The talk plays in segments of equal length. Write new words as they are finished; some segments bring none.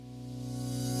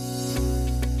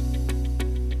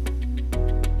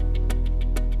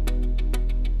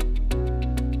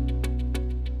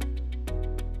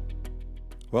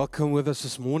welcome with us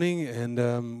this morning,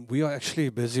 and we are actually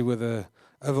busy with a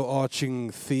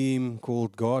overarching theme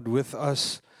called God with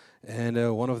us, and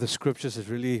one of the scriptures that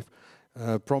really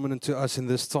prominent to us in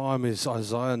this time is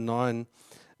Isaiah 9,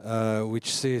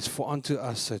 which says, "For unto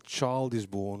us a child is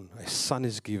born, a son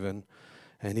is given,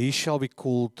 and he shall be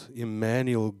called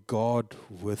Emmanuel, God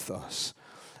with us."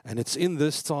 And it's in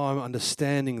this time,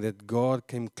 understanding that God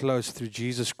came close through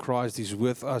Jesus Christ, He's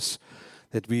with us,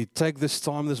 that we take this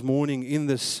time this morning in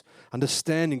this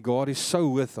understanding God is so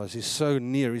with us, He's so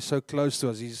near, He's so close to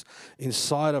us, He's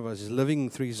inside of us, He's living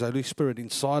through His Holy Spirit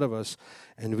inside of us.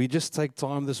 And we just take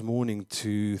time this morning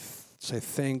to say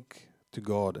thank to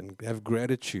God and have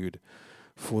gratitude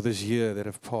for this year that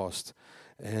have passed.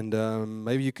 And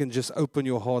maybe you can just open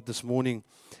your heart this morning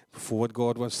for what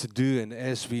God wants to do, and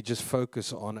as we just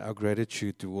focus on our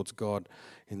gratitude towards God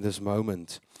in this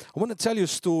moment. I want to tell you a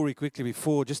story quickly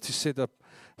before, just to set up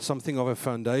something of a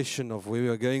foundation of where we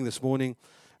are going this morning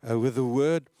with the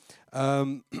Word.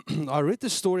 I read the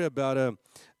story about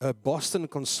a Boston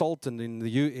consultant in the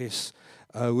U.S.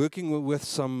 Working with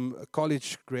some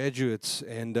college graduates,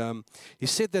 and he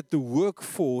said that the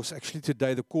workforce, actually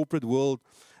today, the corporate world,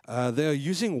 they are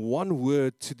using one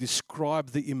word to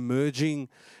describe the emerging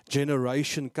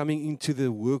generation coming into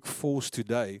the workforce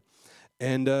today.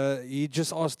 And he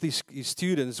just asked his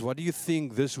students, what do you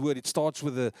think this word, it starts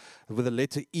with a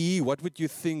letter E, what would you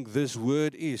think this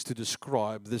word is to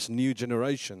describe this new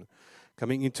generation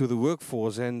coming into the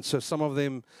workforce? And so some of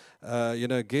them,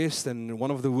 guessed, and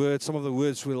some of the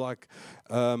words were like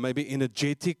maybe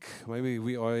energetic, maybe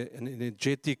we are an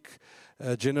energetic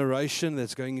generation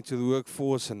that's going into the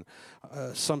workforce. And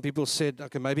some people said,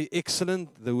 okay, maybe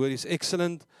excellent, the word is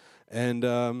excellent. And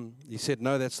he said,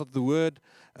 no, that's not the word.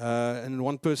 And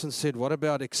one person said, what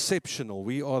about exceptional?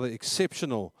 We are the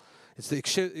exceptional. It's the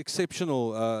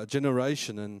exceptional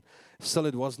generation. And still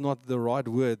it was not the right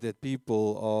word that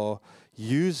people are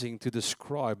using to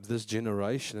describe this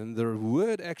generation. And the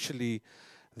word actually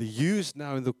used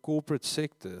now in the corporate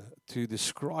sector to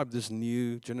describe this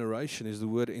new generation is the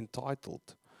word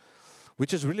entitled,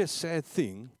 which is really a sad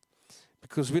thing,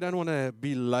 because we don't want to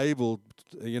be labeled,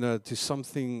 to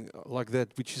something like that,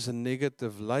 which is a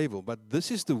negative label. But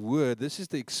this is the word, this is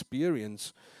the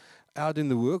experience out in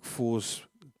the workforce,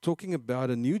 talking about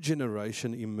a new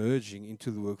generation emerging into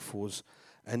the workforce,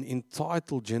 an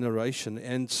entitled generation.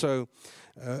 And so,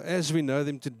 as we know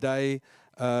them today,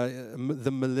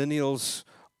 the millennials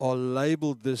are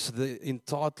labeled the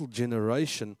entitled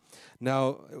generation.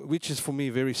 Now, which is for me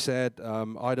very sad.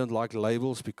 I don't like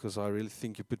labels, because I really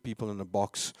think you put people in a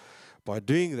box by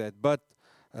doing that. But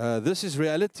this is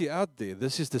reality out there.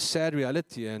 This is the sad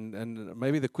reality. And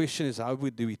maybe the question is, how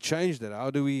do we change that? How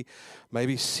do we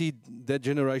maybe see that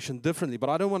generation differently? But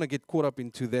I don't want to get caught up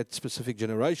into that specific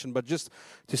generation. But just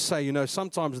to say,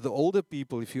 sometimes the older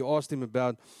people, if you ask them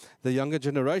about the younger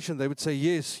generation, they would say,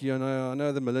 yes, I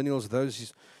know the millennials,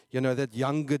 those, that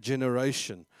younger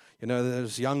generation.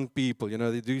 Those young people,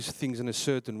 they do things in a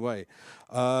certain way.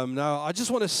 Now, I just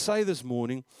want to say this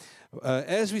morning,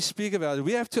 as we speak about it,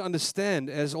 we have to understand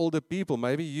as older people,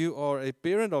 maybe you are a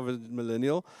parent of a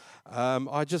millennial.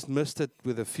 I just missed it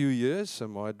with a few years, so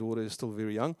my daughter is still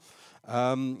very young.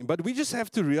 But we just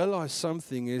have to realize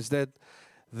something, is that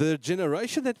the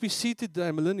generation that we see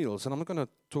today, millennials, and I'm not going to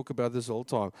talk about this all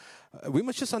the time, we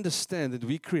must just understand that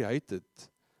we created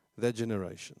that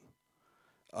generation.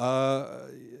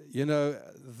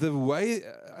 The way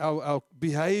our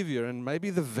behavior and maybe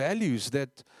the values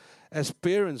that as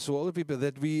parents or other people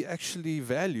that we actually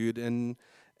valued and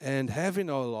have in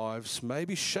our lives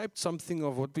maybe shaped something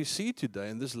of what we see today,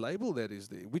 and this label that is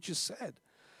there, which is sad.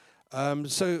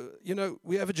 So,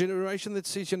 we have a generation that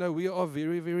says, we are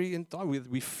very, very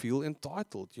entitled. We feel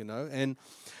entitled, and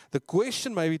the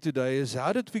question maybe today is,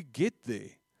 how did we get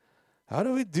there? How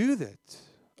do we do that?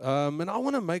 And I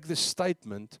want to make this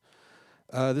statement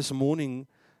this morning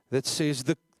that says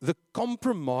the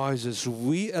compromises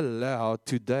we allow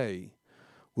today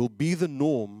will be the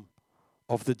norm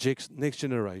of the next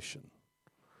generation.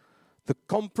 The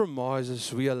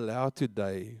compromises we allow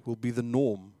today will be the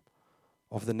norm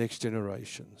of the next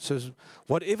generation. So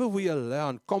whatever we allow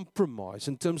and compromise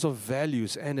in terms of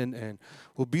values and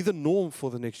will be the norm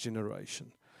for the next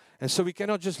generation. And so we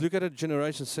cannot just look at a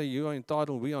generation and say, you are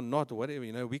entitled, we are not, or whatever.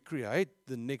 We create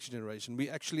the next generation.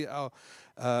 We actually, our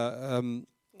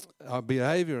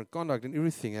behavior and conduct and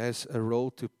everything has a role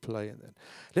to play in that.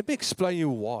 Let me explain you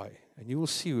why. And you will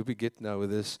see where we get now with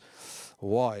this.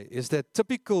 Why? Is that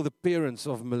typical the parents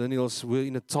of millennials were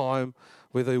in a time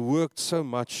where they worked so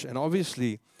much. And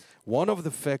obviously, one of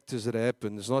the factors that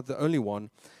happened, is not the only one,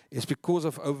 is because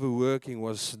of overworking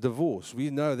was divorce. We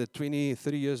know that 20,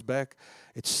 30 years back,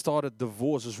 it started,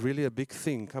 divorce was really a big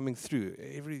thing coming through.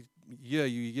 Every year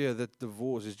you hear that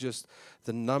divorce is just,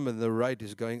 the number, the rate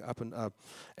is going up and up.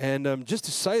 And just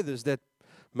to say this, that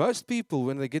most people,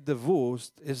 when they get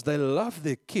divorced, is they love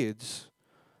their kids.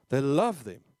 They love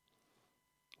them.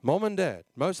 Mom and dad,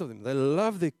 most of them, they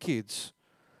love their kids.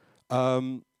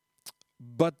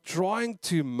 But trying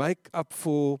to make up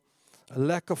for a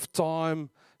lack of time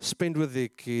spent with their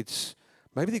kids,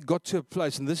 maybe they got to a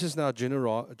place, and this is now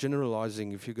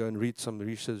generalizing, if you go and read some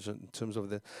research in terms of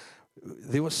that,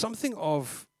 there was something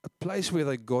of a place where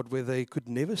they got where they could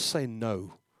never say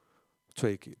no to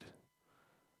a kid,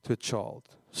 to a child.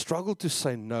 Struggle to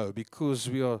say no because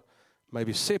we are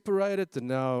maybe separated, and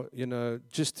now,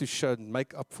 just to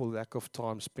make up for lack of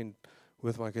time spent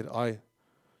with my kid, I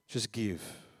just give.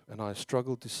 And I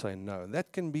struggle to say no. And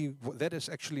that is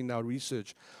actually now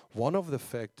research. One of the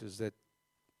factors that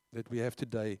we have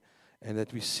today, and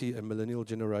that we see a millennial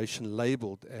generation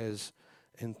labeled as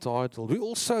entitled. We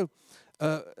also,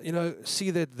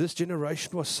 see that this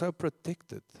generation was so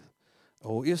protected,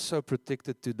 or is so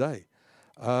protected today.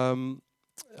 When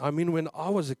I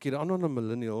was a kid, I'm not a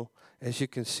millennial, as you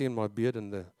can see in my beard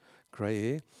and the gray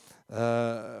hair.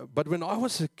 But when I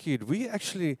was a kid, we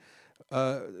actually...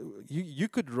 you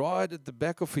could ride at the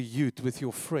back of a ute with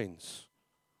your friends.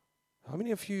 How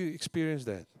many of you experienced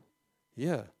that?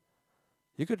 Yeah.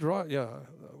 You could ride, yeah.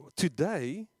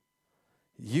 Today,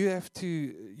 you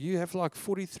have like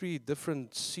 43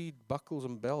 different seat buckles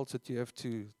and belts that you have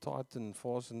to tighten and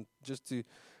fasten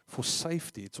for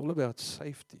safety. It's all about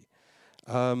safety.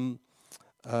 When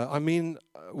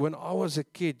I was a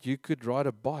kid, you could ride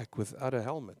a bike without a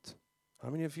helmet. How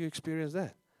many of you experienced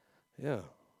that? Yeah.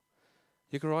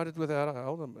 You can ride it without a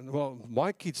helmet. Well,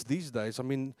 my kids these days,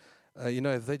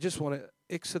 if they just want to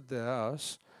exit the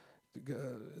house,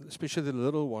 especially the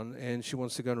little one, and she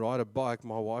wants to go and ride a bike,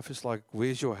 my wife is like,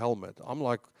 where's your helmet? I'm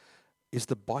like, is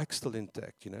the bike still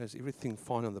intact? Is everything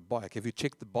fine on the bike? Have you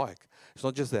checked the bike? It's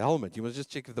not just the helmet. You must just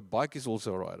check if the bike is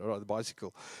also all right, the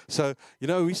bicycle. So,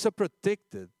 we so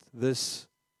protected this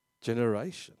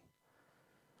generation.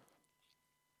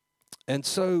 And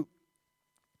so,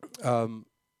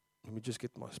 let me just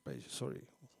get my space. Sorry.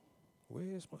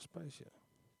 Where is my space here?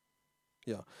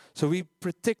 Yeah. So we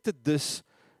protected this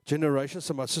generation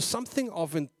so much. So something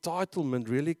of entitlement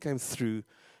really came through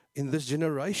in this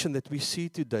generation that we see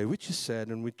today, which is sad,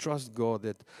 and we trust God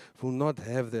that we'll not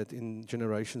have that in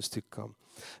generations to come.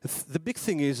 The big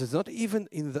thing is, it's not even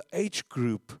in the age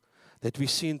group that we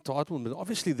see entitlement.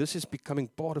 Obviously, this is becoming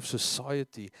part of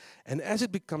society. And as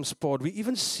it becomes part, we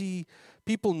even see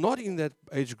people not in that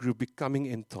age group becoming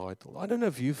entitled. I don't know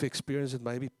if you've experienced it,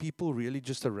 maybe people really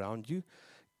just around you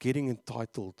getting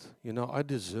entitled. I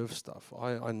deserve stuff.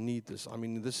 I need this.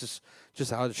 This is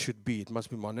just how it should be. It must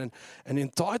be mine. And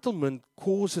entitlement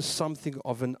causes something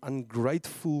of an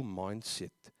ungrateful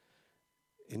mindset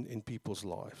in people's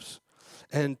lives.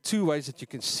 And two ways that you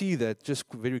can see that,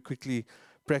 just very quickly,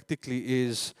 practically,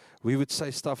 is we would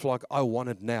say stuff like, I want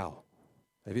it now.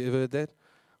 Have you ever heard that?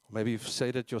 Or maybe you've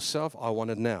said it yourself, I want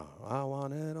it now. I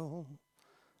want it all.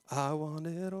 I want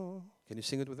it all. Can you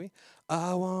sing it with me?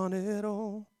 I want it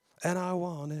all, and I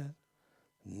want it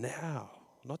now.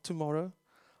 Not tomorrow.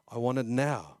 I want it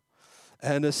now.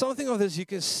 And something of this you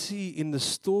can see in the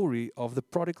story of the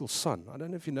prodigal son. I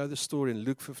don't know if you know the story in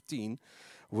Luke 15,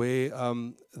 where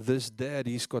this dad,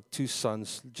 he's got two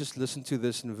sons. Just listen to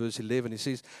this in verse 11. He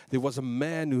says, there was a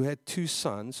man who had two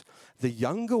sons. The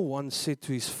younger one said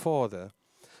to his father,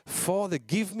 Father,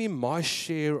 give me my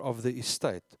share of the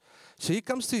estate. So he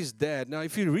comes to his dad. Now,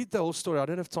 if you read the whole story, I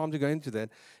don't have time to go into that.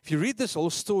 If you read this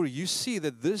whole story, you see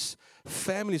that this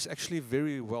family is actually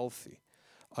very wealthy.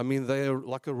 They are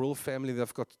like a royal family.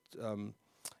 They've got,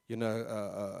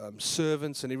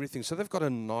 servants and everything. So they've got a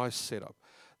nice setup.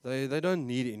 They don't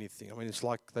need anything. It's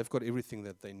like they've got everything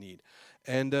that they need.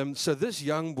 And so this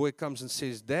young boy comes and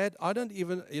says, Dad, I don't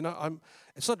even,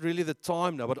 it's not really the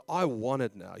time now, but I want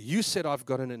it now. You said I've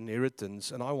got an inheritance,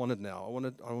 and I want it now. I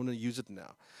want to use it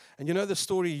now. And the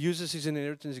story, he uses his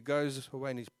inheritance, he goes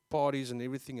away and he parties and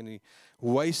everything, and he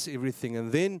wastes everything.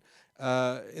 And then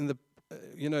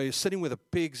he's sitting with the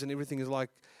pigs and everything. Is like,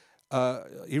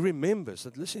 he remembers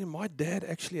that, listen, my dad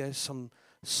actually has some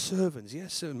servants.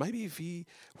 Yes, sir. Maybe if he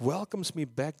welcomes me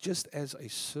back just as a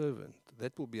servant,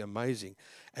 that will be amazing.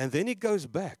 And then he goes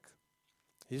back.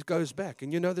 He goes back.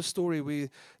 And you know the story where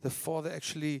the father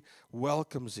actually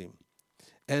welcomes him.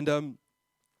 And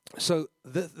So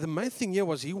the main thing here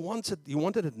was he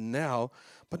wanted it now,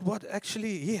 but what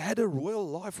actually, he had a royal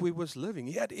life where he was living.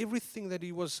 He had everything that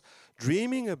he was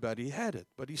dreaming about. He had it,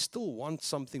 but he still wants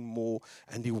something more,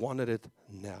 and he wanted it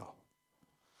now.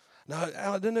 Now,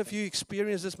 I don't know if you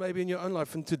experience this maybe in your own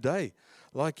life, and today,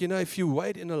 like, if you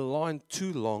wait in a line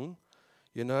too long,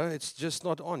 it's just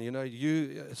not on.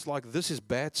 It's like, this is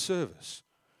bad service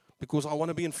because I want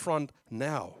to be in front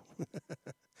now.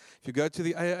 If you go to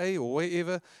the AA or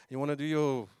wherever, you want to do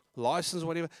your license,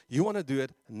 whatever, you want to do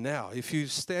it now. If you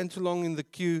stand too long in the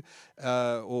queue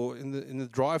or in the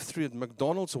drive-thru at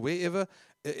McDonald's or wherever,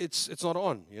 it's not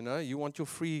on. You want your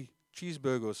free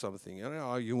cheeseburger or something.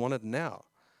 You want it now.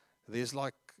 There's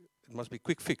it must be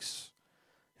quick fix.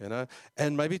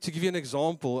 And maybe to give you an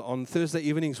example, on Thursday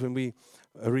evenings when we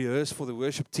rehearse for the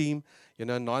worship team,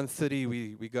 9:30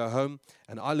 we go home,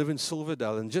 and I live in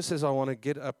Silverdale, and just as I want to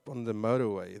get up on the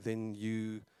motorway, then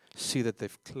you see that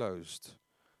they've closed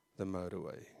the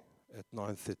motorway at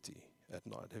 9:30 at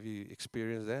night. Have you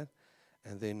experienced that?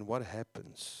 And then what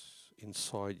happens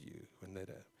inside you when they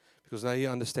don't? Because now you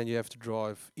understand you have to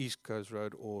drive East Coast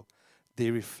Road or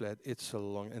Dairy Flat. It's a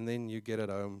long, and then you get at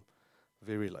home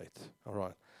very late. All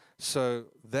right. So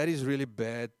that is really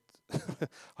bad.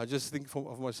 I just think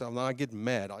of myself. Now I get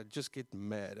mad. I just get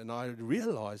mad. And I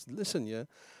realized, listen,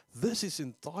 this is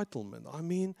entitlement. I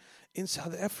mean, in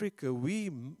South Africa, we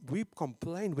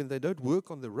complain when they don't work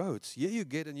on the roads. Here you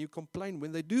get and you complain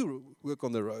when they do work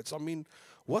on the roads. I mean,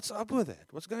 what's up with that?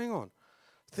 What's going on?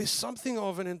 There's something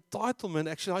of an entitlement.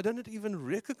 Actually, I don't even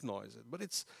recognize it. But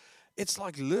it's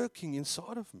like lurking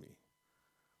inside of me.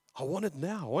 I want it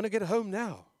now. I want to get home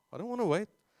now. I don't want to wait.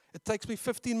 It takes me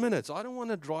 15 minutes. I don't want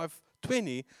to drive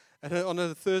 20 on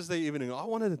a Thursday evening. I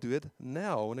wanted to do it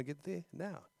now. I want to get there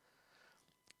now.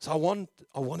 So I want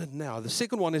it now. The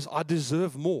second one is I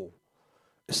deserve more.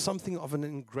 It's something of an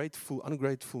ungrateful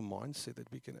mindset that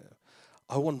we can have.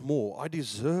 I want more. I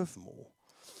deserve more.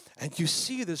 And you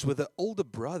see this with the older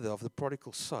brother of the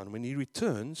prodigal son. When he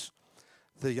returns,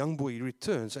 the young boy, he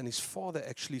returns, and his father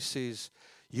actually says,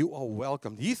 you are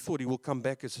welcome. He thought he will come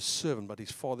back as a servant, but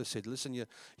his father said, listen,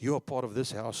 you are part of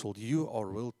this household. You are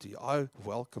royalty. I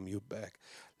welcome you back.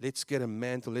 Let's get a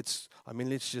mantle. Let's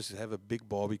just have a big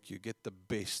barbecue, get the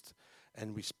best,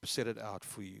 and we set it out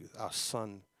for you. Our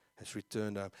son has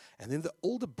returned home. And then the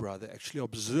older brother actually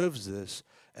observes this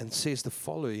and says the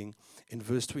following in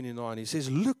verse 29. He says,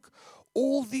 look,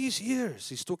 all these years,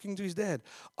 he's talking to his dad,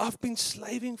 I've been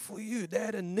slaving for you,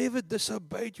 Dad, and never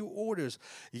disobeyed your orders.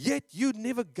 Yet you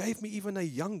never gave me even a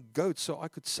young goat so I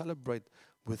could celebrate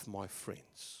with my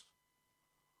friends.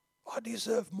 I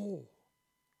deserve more.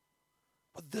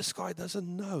 But this guy doesn't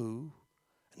know,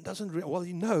 and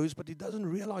he knows, but he doesn't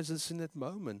realize this in that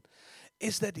moment,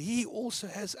 is that he also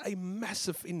has a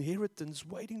massive inheritance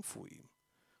waiting for him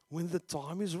when the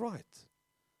time is right.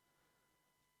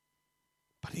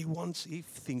 But he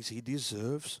thinks he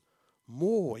deserves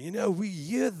more. We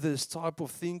hear this type of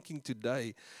thinking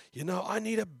today.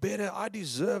 I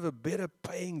deserve a better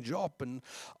paying job, and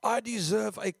I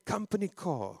deserve a company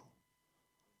car.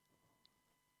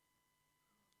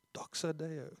 Doxa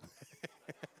Deo.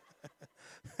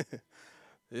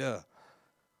 Yeah.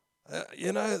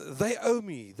 They owe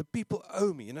me. The people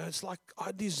owe me. It's like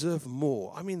I deserve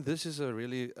more. I mean, this is a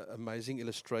really amazing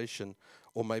illustration,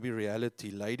 or maybe reality.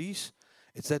 Ladies,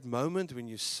 it's that moment when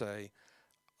you say,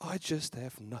 I just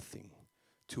have nothing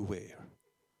to wear.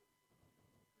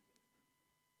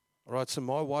 All right, so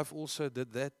my wife also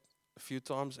did that a few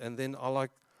times, and then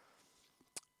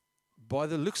by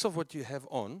the looks of what you have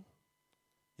on,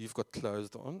 you've got clothes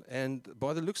on, and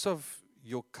by the looks of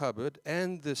your cupboard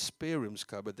and the spare rooms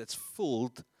cupboard that's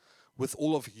filled with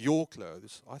all of your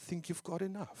clothes, I think you've got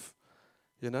enough.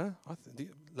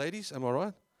 Ladies, am I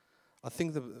right? I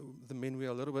think the men, we are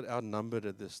a little bit outnumbered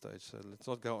at this stage, so let's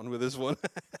not go on with this one.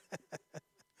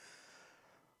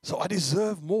 So I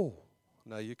deserve more.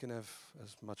 No, you can have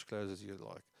as much clothes as you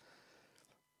like.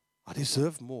 I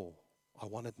deserve more. I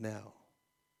want it now.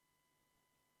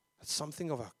 It's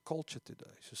something of our culture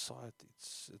today, society.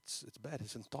 It's bad.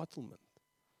 It's entitlement.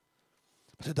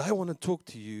 But today I want to talk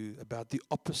to you about the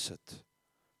opposite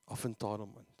of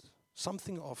entitlement.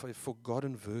 Something of a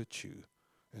forgotten virtue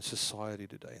in society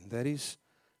today, and that is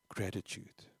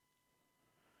gratitude.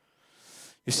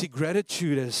 You see,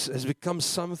 gratitude has become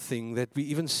something that we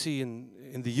even see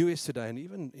in the US today, and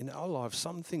even in our lives,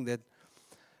 something that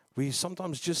we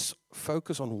sometimes just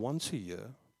focus on once a year,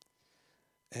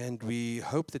 and we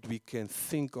hope that we can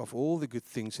think of all the good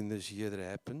things in this year that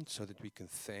happened so that we can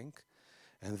thank.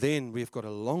 And then we've got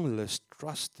a long list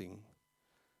trusting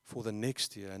for the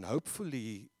next year, and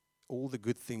hopefully all the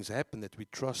good things happen that we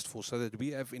trust for, so that we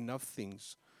have enough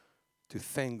things to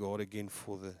thank God again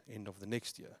for the end of the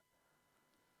next year.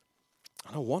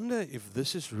 And I wonder if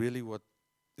this is really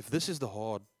if this is the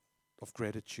heart of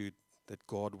gratitude that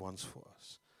God wants for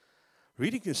us.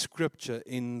 Reading a scripture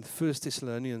in 1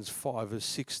 Thessalonians 5, verse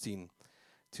 16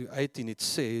 to 18, it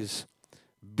says,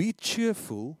 "Be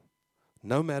cheerful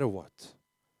no matter what.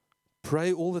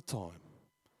 Pray all the time.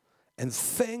 And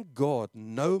thank God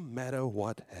no matter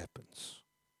what happens.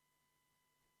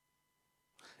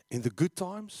 In the good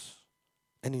times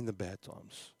and in the bad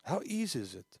times." How easy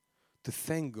is it to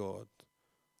thank God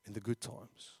in the good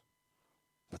times?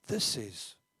 But this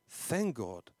says, thank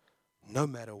God no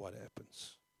matter what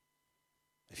happens.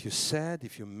 If you're sad,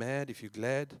 if you're mad, if you're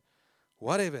glad,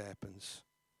 whatever happens,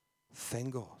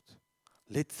 thank God.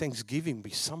 Let thanksgiving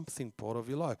be something part of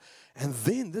your life. And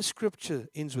then the scripture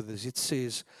ends with this. It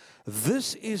says,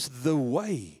 this is the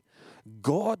way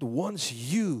God wants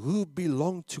you who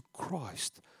belong to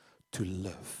Christ to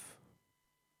live.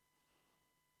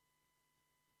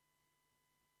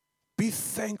 Be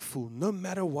thankful no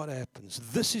matter what happens.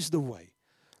 This is the way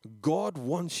God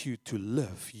wants you to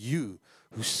live, you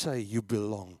who say you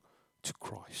belong to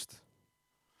Christ.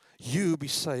 You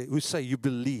who say you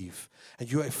believe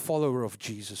and you're a follower of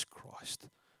Jesus Christ.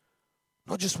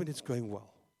 Not just when it's going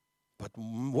well, but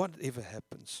whatever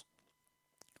happens.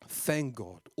 Thank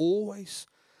God. Always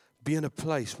be in a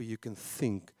place where you can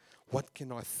think, what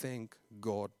can I thank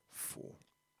God for?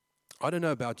 I don't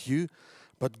know about you,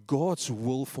 but God's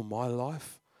will for my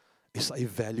life is a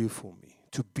value for me.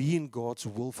 To be in God's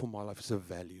will for my life is a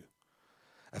value.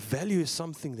 A value is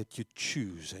something that you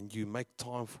choose and you make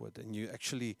time for it, and you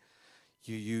actually,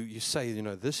 you say,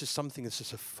 this is something that's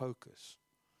just a focus.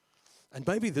 And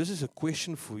maybe this is a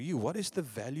question for you. What is the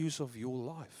values of your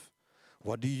life?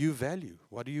 What do you value?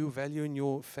 What do you value in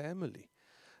your family?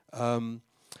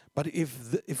 But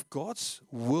if God's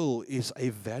will is a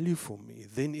value for me,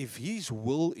 then if His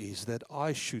will is that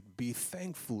I should be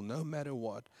thankful no matter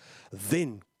what,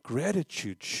 then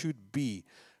gratitude should be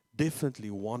definitely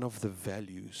one of the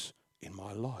values in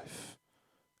my life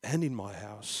and in my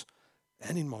house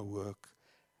and in my work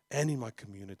and in my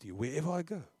community, wherever I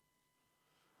go.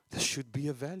 There should be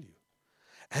a value.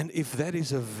 And if that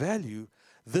is a value,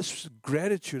 this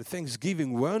gratitude,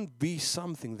 thanksgiving won't be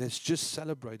something that's just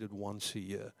celebrated once a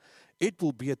year. It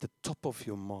will be at the top of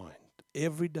your mind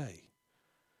every day.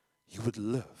 You would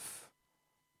live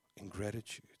in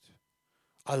gratitude.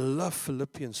 I love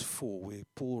Philippians 4 where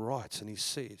Paul writes and he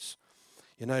says,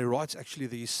 he writes actually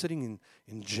that he's sitting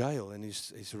in jail and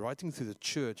he's writing to the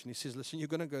church and he says, listen, you're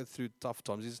going to go through tough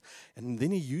times. And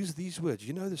then he used these words.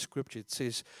 You know the scripture, it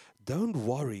says, don't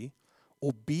worry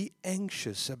or be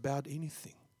anxious about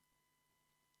anything.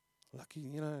 Like,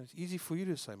 it's easy for you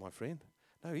to say, my friend.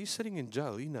 No, he's sitting in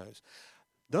jail, he knows.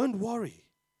 Don't worry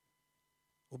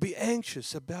or be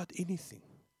anxious about anything.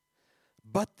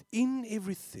 But in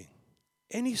everything,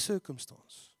 any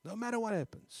circumstance, no matter what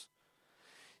happens,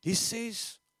 he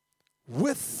says,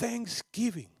 with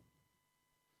thanksgiving,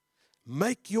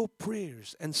 make your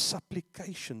prayers and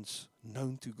supplications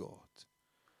known to God.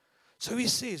 So he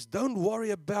says, don't worry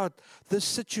about the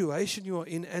situation you are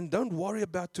in and don't worry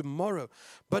about tomorrow.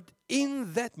 But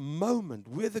in that moment,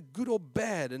 whether good or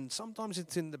bad, and sometimes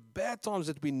it's in the bad times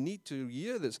that we need to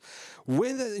hear this,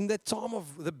 whether in that time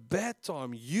of the bad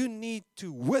time, you need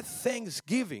to, with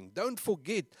thanksgiving, don't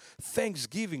forget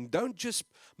thanksgiving. Don't just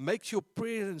make your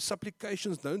prayers and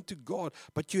supplications known to God,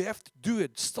 but you have to do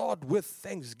it. Start with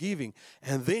thanksgiving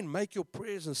and then make your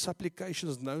prayers and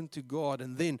supplications known to God.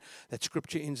 And then that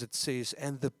scripture ends, it says,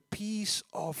 and the peace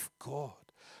of God,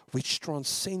 which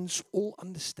transcends all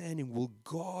understanding, will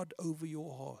guard over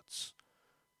your hearts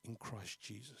in Christ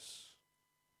Jesus.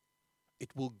 It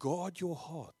will guard your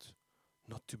heart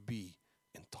not to be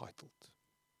entitled.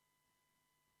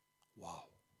 Wow.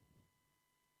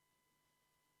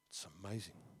 It's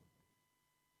amazing.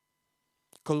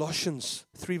 Colossians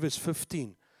 3 verse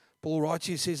 15. Paul writes,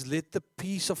 he says, let the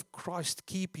peace of Christ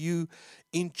keep you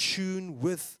in tune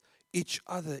with each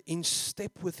other, in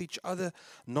step with each other.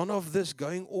 None of this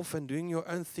going off and doing your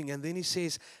own thing. And then he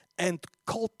says, and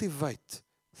cultivate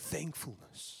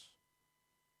thankfulness.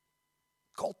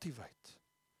 Cultivate.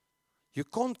 You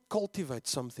can't cultivate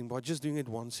something by just doing it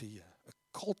once a year.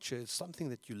 A culture is something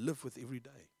that you live with every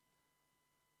day.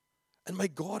 And may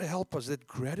God help us that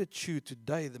gratitude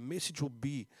today, the message will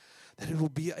be that it will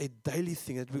be a daily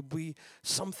thing. It will be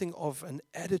something of an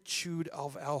attitude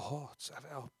of our hearts, of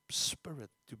our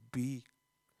spirit, to be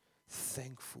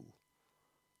thankful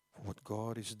for what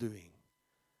God is doing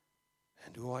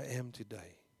and who I am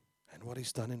today and what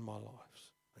He's done in my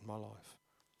life.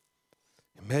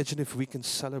 Imagine if we can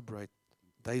celebrate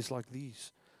days like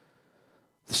these.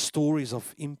 The stories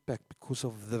of impact because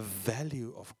of the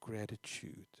value of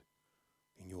gratitude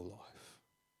in your life.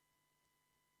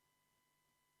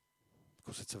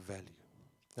 Because it's a value.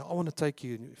 Now I want to take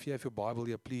you, if you have your Bible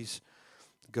here, please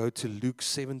go to Luke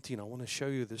 17. I want to show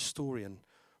you this story, and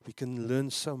we can learn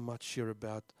so much here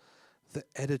about the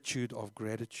attitude of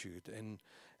gratitude and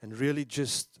really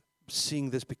just seeing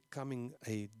this becoming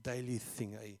a daily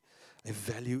thing, a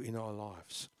value in our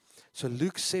lives. So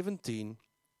Luke 17,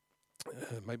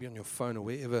 maybe on your phone or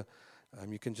wherever,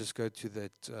 you can just go to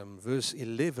that verse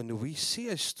 11. We see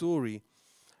a story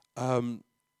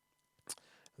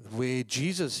where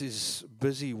Jesus is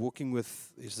busy walking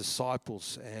with his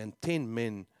disciples, and 10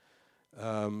 men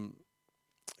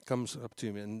comes up to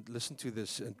him. And listen to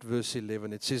this at verse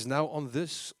 11. It says, "Now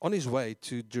on his way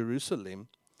to Jerusalem,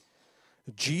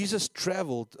 Jesus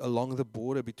traveled along the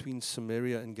border between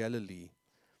Samaria and Galilee.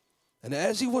 And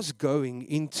as he was going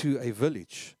into a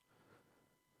village,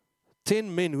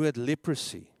 10 men who had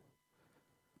leprosy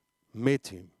met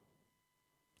him.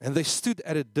 And they stood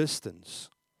at a distance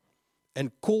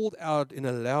and called out in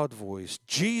a loud voice,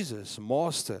 'Jesus,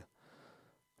 Master,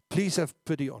 please have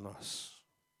pity on us.'"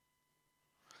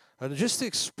 And just to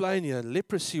explain here,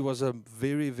 leprosy was a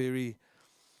very, very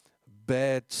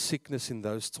bad sickness in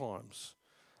those times.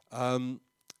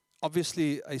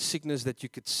 Obviously, a sickness that you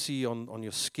could see on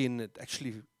your skin. It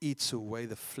actually eats away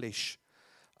the flesh.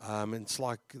 It's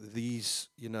like these,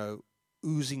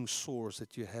 oozing sores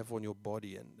that you have on your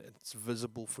body, and it's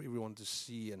visible for everyone to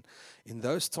see. And in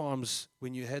those times,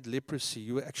 when you had leprosy,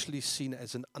 you were actually seen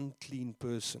as an unclean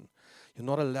person. You're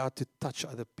not allowed to touch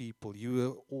other people. You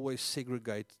were always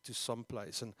segregated to some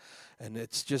place. And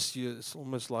it's just, it's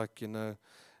almost like,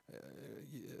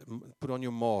 put on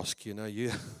your mask,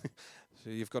 so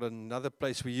you've got another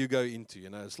place where you go into,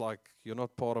 it's like you're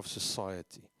not part of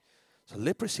society. So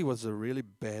leprosy was a really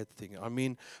bad thing. I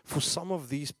mean, for some of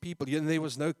these people, there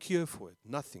was no cure for it.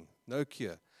 Nothing. No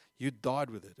cure. You died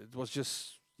with it. It was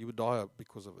just, you would die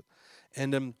because of it.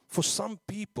 And for some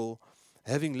people,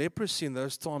 having leprosy in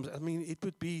those times, it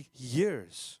would be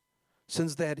years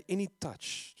since they had been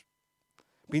touched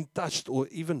or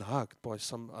even hugged by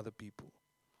some other people.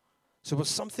 So it was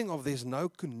something of there's no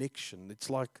connection.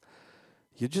 It's like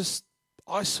you're just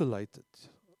isolated.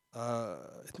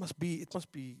 It must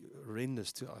be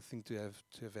horrendous to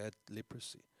have had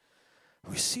leprosy.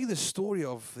 We see the story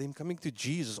of them coming to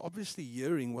Jesus, obviously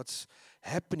hearing what's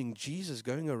happening. Jesus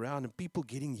going around and people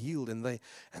getting healed, and they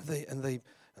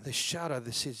shout out.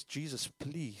 They says, "Jesus,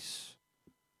 please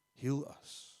heal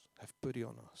us. Have pity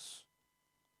on us."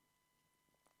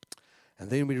 And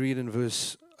then we read in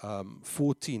verse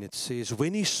 14. It says,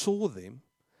 "When he saw them,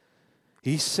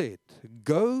 he said,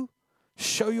 'Go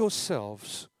show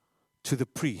yourselves to the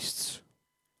priests.'"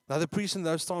 Now, the priests in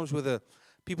those times were the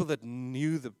people that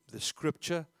knew the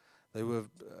scripture. They were,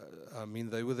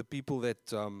 they were the people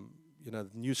that,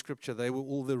 knew scripture. They were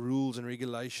all the rules and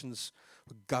regulations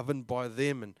were governed by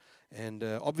them. And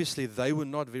obviously, they were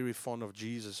not very fond of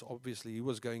Jesus. Obviously, he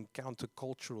was going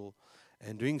countercultural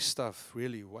and doing stuff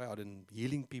really wild and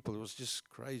healing people. It was just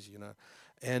crazy,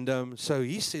 And so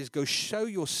he says, "Go show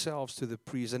yourselves to the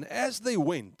priests." And as they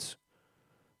went,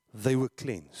 they were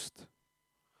cleansed.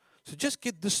 So just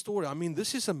get this story.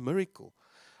 This is a miracle.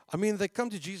 They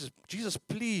come to Jesus. "Jesus,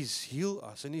 please heal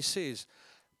us." And he says,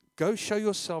 "Go show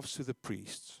yourselves to the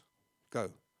priests."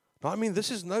 Go. Now, this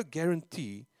is no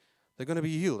guarantee they're going to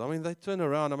be healed. They turn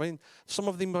around. Some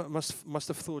of them must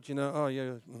have thought, "Oh,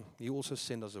 yeah, he also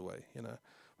sent us away.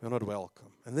 We're not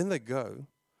welcome." And then they go.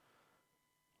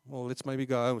 "Well, let's maybe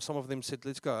go home." Some of them said,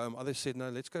 "Let's go home." Others said, "No,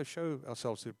 let's go show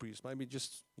ourselves to the priest. Maybe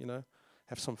just,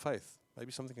 have some faith.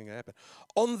 Maybe something can happen."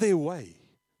 On their way,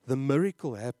 the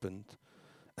miracle happened,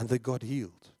 and they got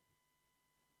healed.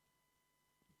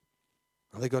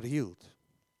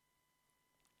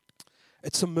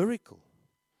 It's a miracle.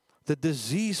 The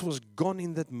disease was gone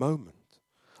in that moment.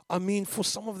 For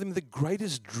some of them, the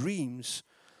greatest dreams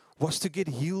was to get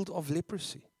healed of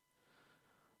leprosy.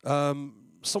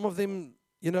 Some of them,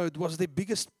 it was their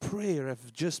biggest prayer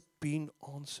have just been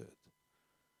answered,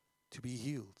 to be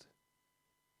healed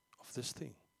of this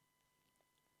thing.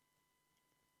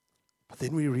 But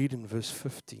then we read in verse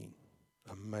 15,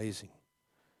 amazing.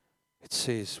 It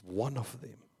says, one of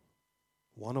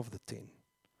the 10,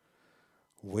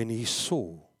 when he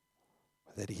saw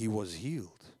that he was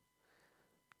healed,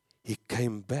 he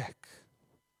came back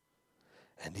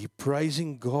and he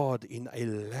praising God in a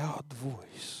loud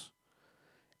voice,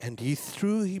 and he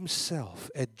threw himself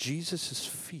at Jesus'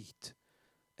 feet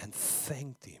and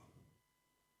thanked him.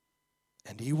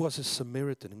 And he was a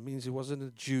Samaritan. It means he wasn't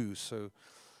a Jew. So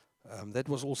that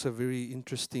was also a very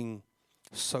interesting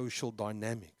social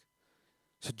dynamic.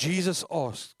 So Jesus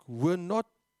asked, were not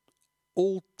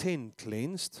all 10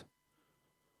 cleansed?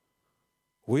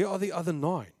 Where are the other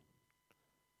 9?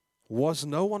 Was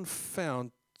no one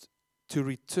found to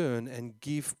return and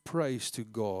give praise to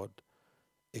God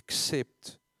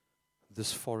except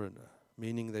this foreigner,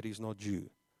 meaning that he's not Jew?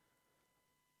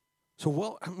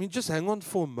 So, just hang on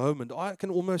for a moment. I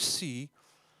can almost see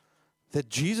that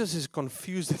Jesus is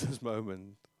confused at this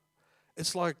moment.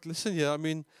 It's like, listen here,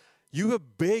 you were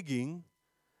begging,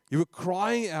 you were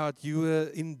crying out, you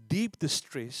were in deep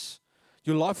distress.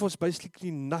 Your life was basically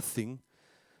nothing.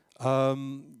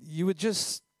 You were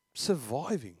just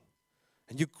surviving.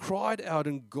 And you cried out,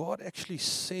 and God actually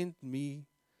sent me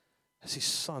as His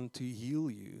Son to heal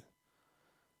you.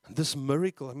 And this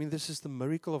miracle, this is the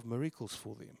miracle of miracles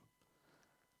for them.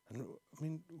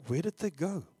 And where did they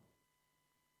go?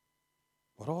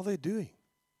 What are they doing?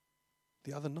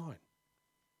 The other 9.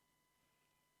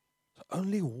 So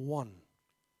only one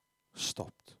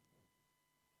stopped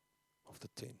of the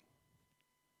 10.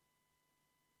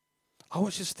 I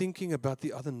was just thinking about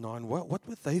the other 9. What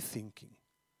were they thinking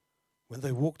when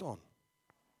they walked on?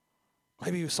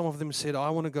 Maybe some of them said, I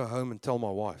want to go home and tell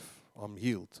my wife I'm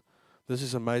healed. This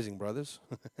is amazing, brothers.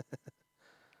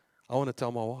 I want to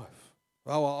tell my wife.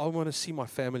 Oh, I want to see my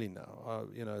family now.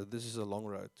 This is a long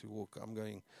road to walk. I'm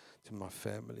going to my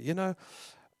family.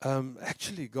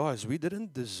 Actually, guys, we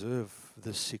didn't deserve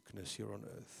this sickness here on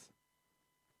earth.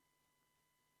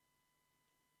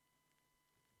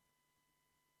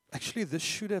 Actually, this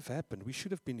should have happened. We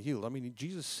should have been healed.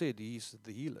 Jesus said He's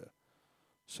the healer.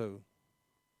 So,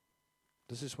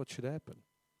 this is what should happen.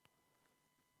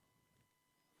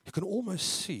 You can almost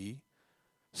see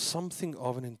something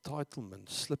of an entitlement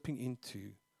slipping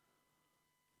into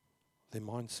their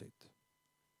mindset.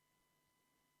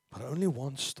 But only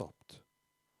one stopped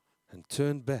and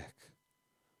turned back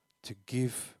to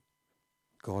give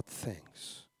God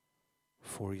thanks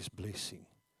for His blessing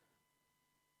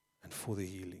and for the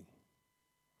healing.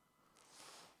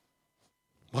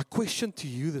 My question to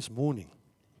you this morning,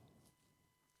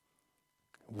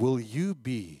 will you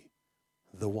be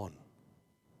the one?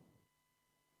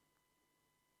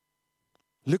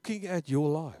 Looking at your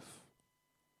life,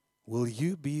 will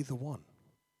you be the one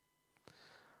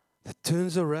that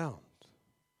turns around,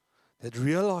 that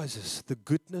realizes the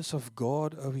goodness of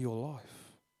God over your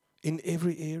life in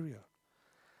every area?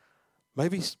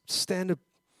 Maybe stand a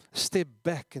step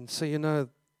back and say,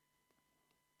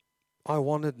 I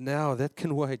want it now, that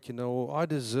can wait, I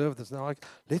deserve this now.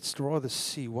 Let's rather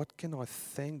see, what can I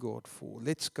thank God for?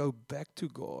 Let's go back to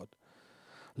God.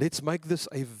 Let's make this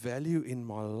a value in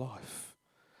my life.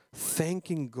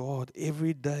 Thanking God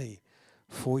every day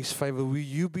for His favor. Will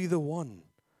you be the one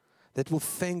that will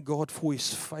thank God for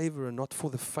His favor and not for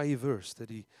the favors that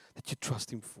you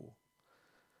trust Him for,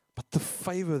 but the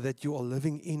favor that you are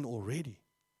living in already?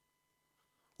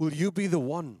 Will you be the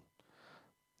one,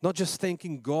 not just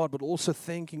thanking God, but also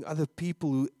thanking other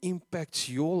people who impacts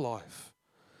your life?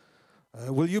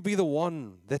 Will you be the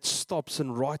one that stops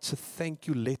and writes a thank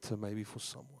you letter maybe for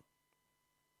someone?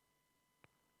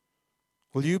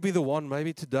 Will you be the one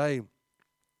maybe today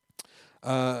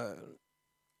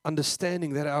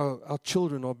understanding that our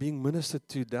children are being ministered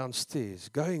to downstairs,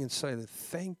 going and saying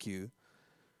thank you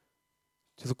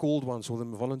to the called ones or the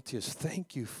volunteers.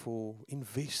 Thank you for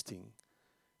investing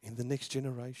in the next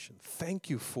generation. Thank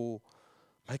you for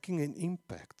making an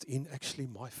impact in actually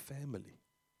my family.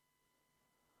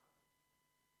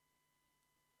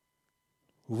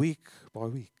 Week by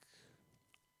week.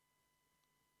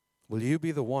 Will you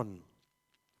be the one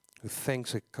who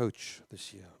thanks a coach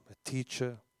this year, a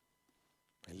teacher,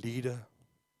 a leader?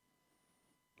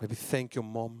 Maybe thank your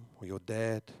mom or your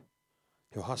dad,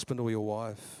 your husband or your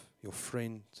wife, your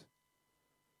friend.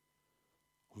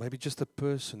 Or maybe just a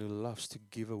person who loves to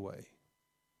give away.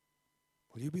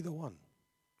 Will you be the one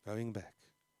going back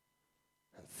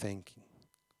and thanking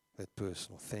that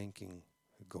person or thanking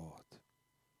God?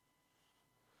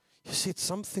 You see, it's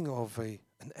something of an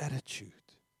attitude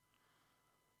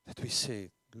that we say,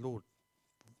 Lord,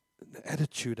 an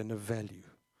attitude and a value.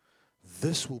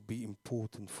 This will be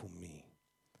important for me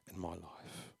in my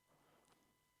life.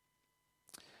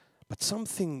 But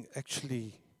something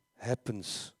actually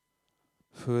happens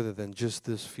further than just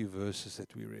these few verses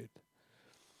that we read.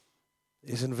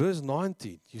 Is in verse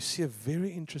 19, you see a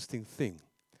very interesting thing.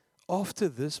 After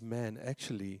this man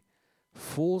actually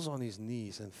falls on his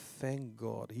knees and thank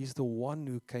God. He's the one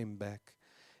who came back.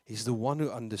 He's the one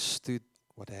who understood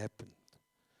what happened.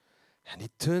 And he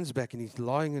turns back and he's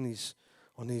lying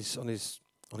on on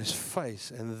his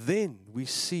face. And then we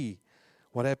see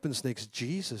what happens next.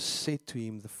 Jesus said to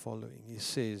him the following. He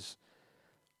says,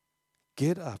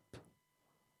 "Get up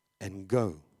and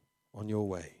go on your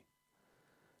way.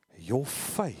 Your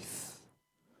faith,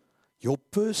 your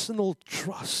personal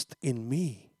trust in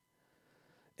me,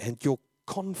 and your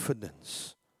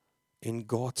confidence in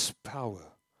God's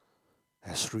power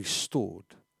has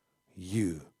restored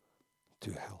you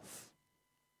to health."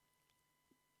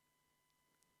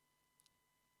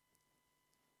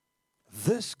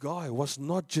 This guy was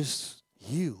not just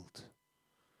healed.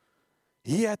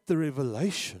 He had the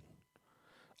revelation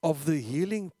of the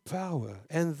healing power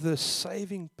and the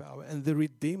saving power and the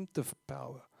redemptive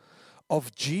power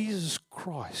of Jesus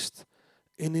Christ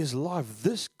in his life.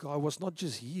 This guy was not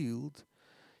just healed,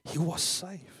 he was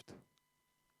saved.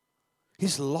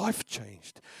 His life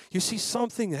changed. You see,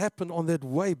 something happened on that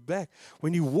way back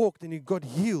when he walked and he got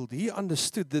healed. He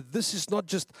understood that this is not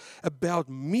just about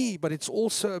me, but it's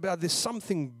also about there's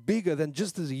something bigger than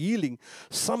just this healing.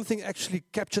 Something actually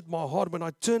captured my heart when I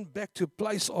turned back to a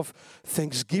place of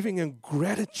thanksgiving and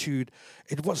gratitude.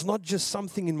 It was not just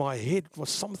something in my head, it was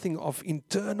something of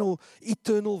internal,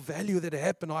 eternal value that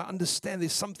happened. I understand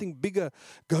there's something bigger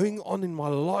going on in my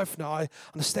life now. I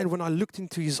understand when I looked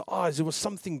into his eyes, there was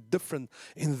something different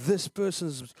in this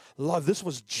person's life. This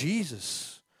was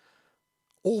Jesus,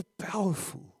 all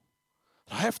powerful.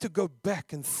 I have to go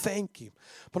back and thank him.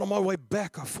 But on my way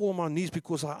back, I fall on my knees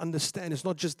because I understand it's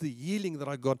not just the healing that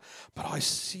I got, but I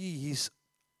see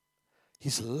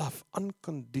his love,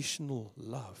 unconditional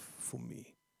love for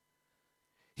me.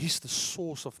 He's the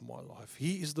source of my life.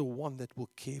 He is the one that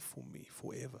will care for me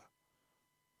forever.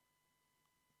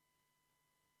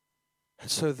 And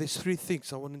so there's three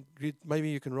things I want to read. Maybe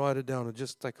you can write it down or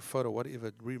just take a photo,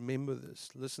 whatever. Remember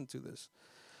this. Listen to this.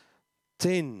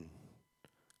 10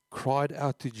 cried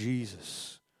out to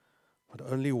Jesus, but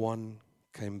only one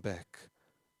came back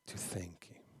to thank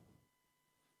him.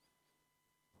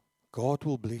 God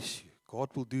will bless you. God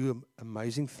will do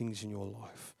amazing things in your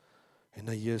life. In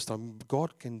a year's time,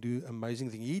 God can do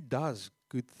amazing things. He does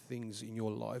good things in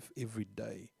your life every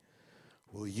day.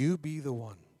 Will you be the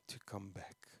one to come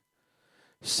back?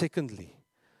 Secondly,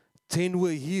 10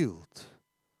 were healed,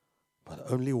 but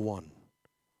only one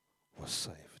was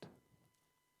saved.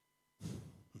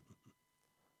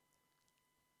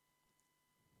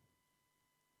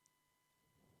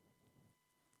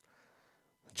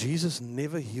 Jesus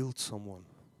never healed someone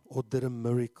or did a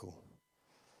miracle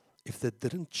if that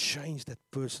didn't change that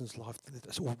person's life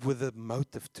or with a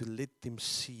motive to let them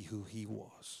see who he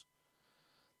was.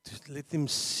 To let them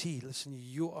see, listen,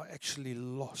 you are actually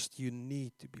lost. You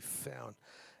need to be found.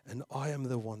 And I am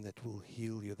the one that will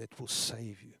heal you, that will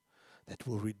save you, that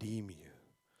will redeem you.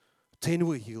 10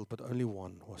 were healed, but only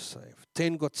one was saved.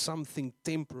 10 got something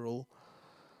temporal,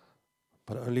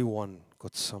 but only one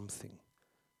got something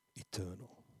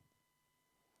eternal.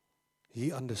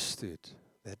 He understood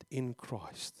that in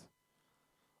Christ,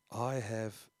 I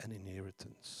have an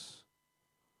inheritance,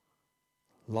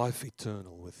 life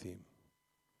eternal with him.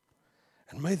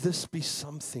 And may this be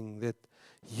something that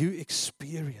you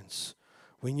experience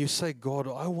when you say, God,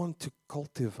 I want to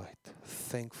cultivate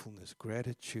thankfulness,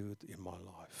 gratitude in my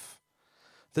life.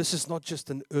 This is not just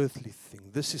an earthly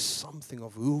thing. This is something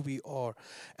of who we are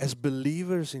as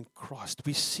believers in Christ.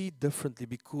 We see differently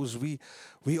because we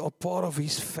are part of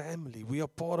his family. We are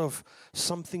part of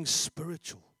something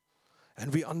spiritual.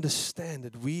 And we understand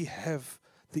that we have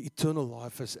the eternal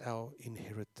life as our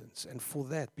inheritance. And for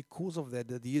that, because of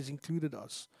that he has included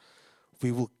us,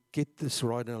 we will get this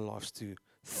right in our lives to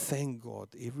thank God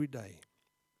every day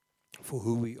for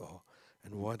who we are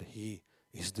and what he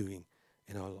is doing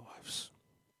in our lives.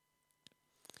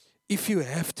 If you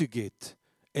have to get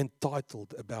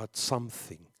entitled about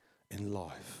something in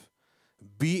life,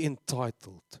 be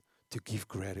entitled to give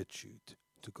gratitude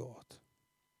to God.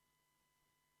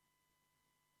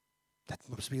 That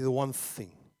must be the one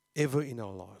thing ever in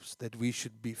our lives that we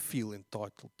should feel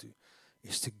entitled to,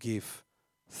 is to give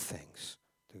thanks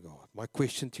to God. My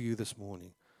question to you this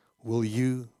morning, will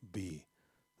you be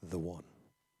the one?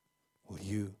 Will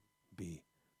you